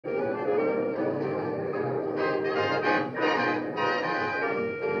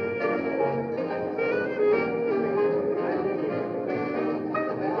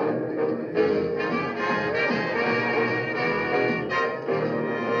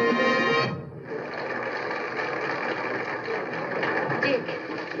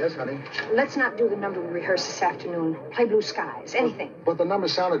Yes, honey? Let's not do the number we rehearsed this afternoon. Play Blue Skies, anything. But the number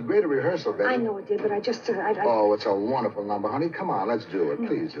sounded great at rehearsal, Betty. I know it did, but I just... Oh, it's a wonderful number, honey. Come on, let's do it.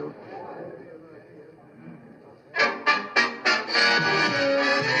 Please do.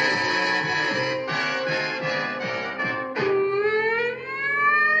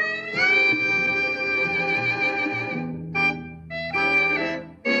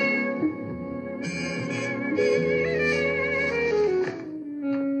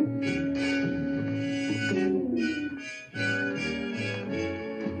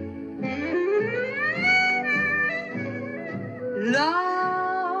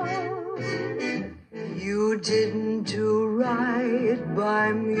 Love, you didn't do right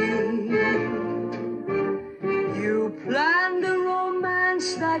by me. You planned a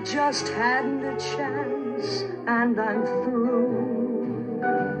romance that just hadn't a chance, and I'm through.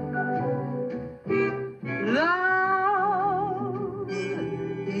 Love,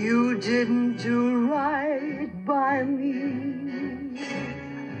 you didn't do right by me.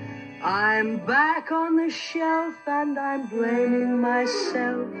 I'm back on the shelf and I'm blaming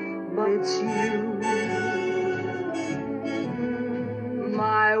myself, but it's you.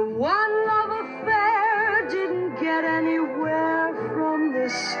 My one love affair didn't get anywhere from the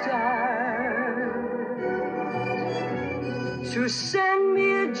start. To send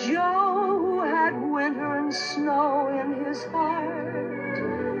me a Joe who had winter and snow in his heart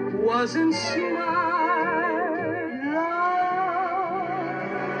wasn't smart.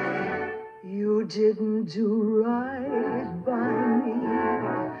 You didn't do right by me,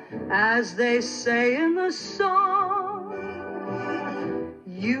 as they say in the song.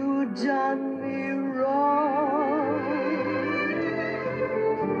 You done me wrong.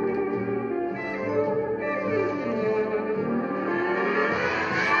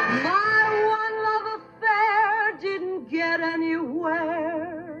 My one love affair didn't get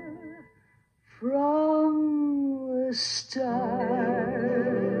anywhere from the start.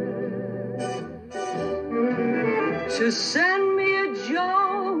 To send me a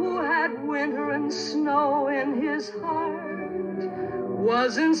Joe who had winter and snow in his heart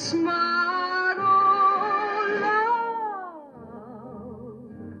wasn't smart. Oh, love,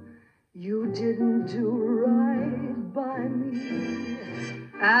 you didn't do right by me,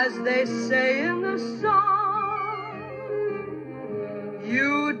 as they say in the song.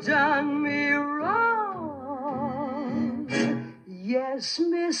 You done me wrong. Yes,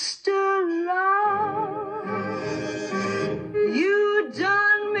 Mr. Love.